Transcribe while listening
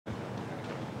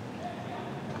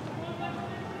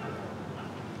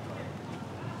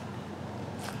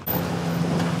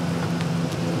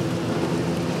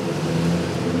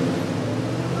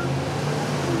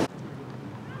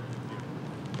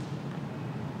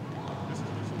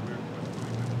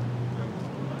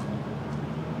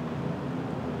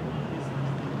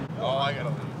Oh, I gotta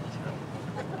leave.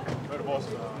 Go to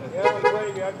Boston. Yeah, I was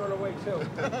waiting. I thrown away too.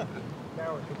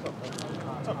 Garrett, what's up?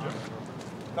 What's up, Jim?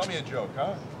 Tell me a joke,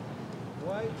 huh?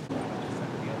 What?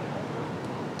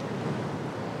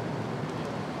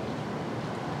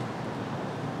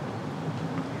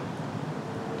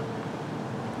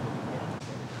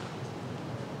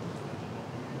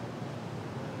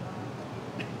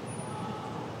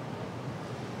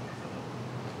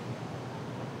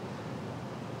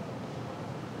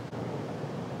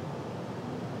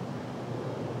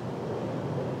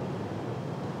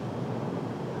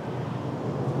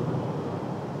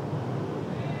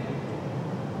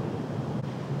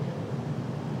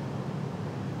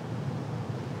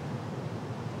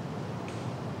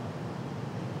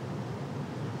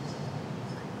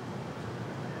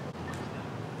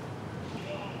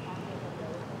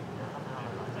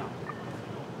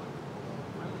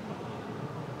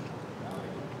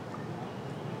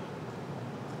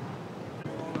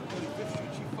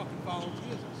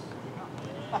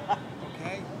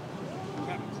 Okay?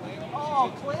 Captain Claire?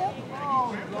 Oh, Claire?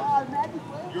 Oh, God, Maggie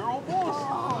Claire? Your old boss.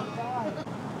 Oh, God.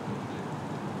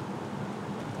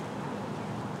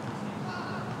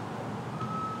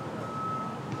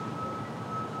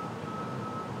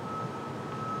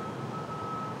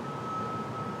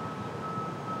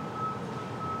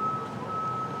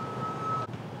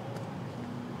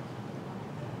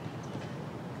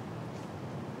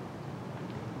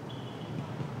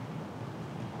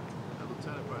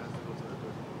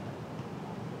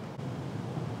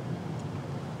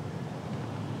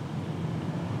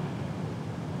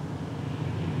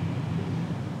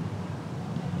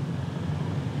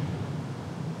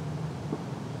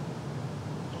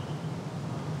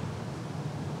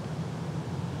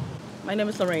 My name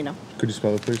is Lorena. Could you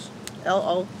spell it, please?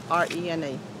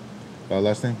 Lorena.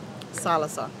 Last name?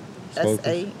 Salazar. Spell it,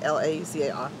 please.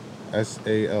 Salazar.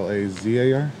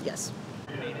 Salazar? Yes.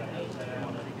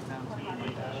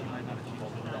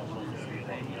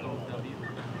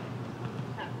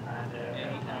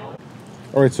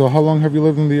 All right, so how long have you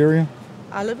lived in the area?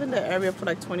 I live in the area for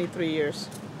like 23 years.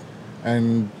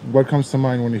 And what comes to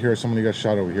mind when you hear somebody got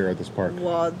shot over here at this park?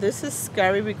 Well, this is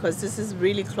scary because this is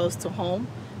really close to home.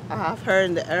 I have heard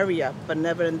in the area, but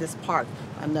never in this park.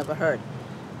 I never heard.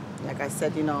 Like I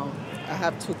said, you know, I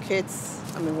have two kids.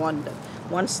 I mean,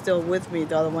 one's still with me.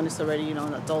 The other one is already, you know,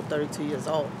 an adult, 32 years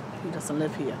old. He doesn't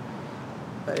live here.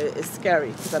 But it's scary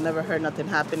because I never heard nothing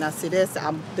happen. I see this.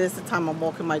 This is the time I'm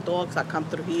walking my dogs. I come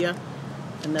through here.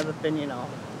 I've never been, you know,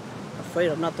 afraid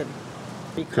of nothing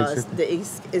because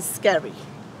it's scary.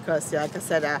 Because, like I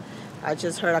said, I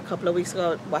just heard a couple of weeks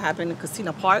ago what happened in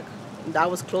Casino Park. That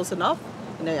was close enough.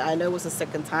 And I know it was the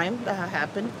second time that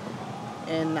happened.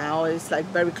 And now it's like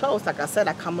very close. Like I said,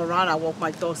 I come around, I walk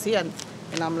my dogs here,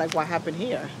 and I'm like, what happened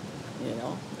here? You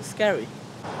know, it's scary.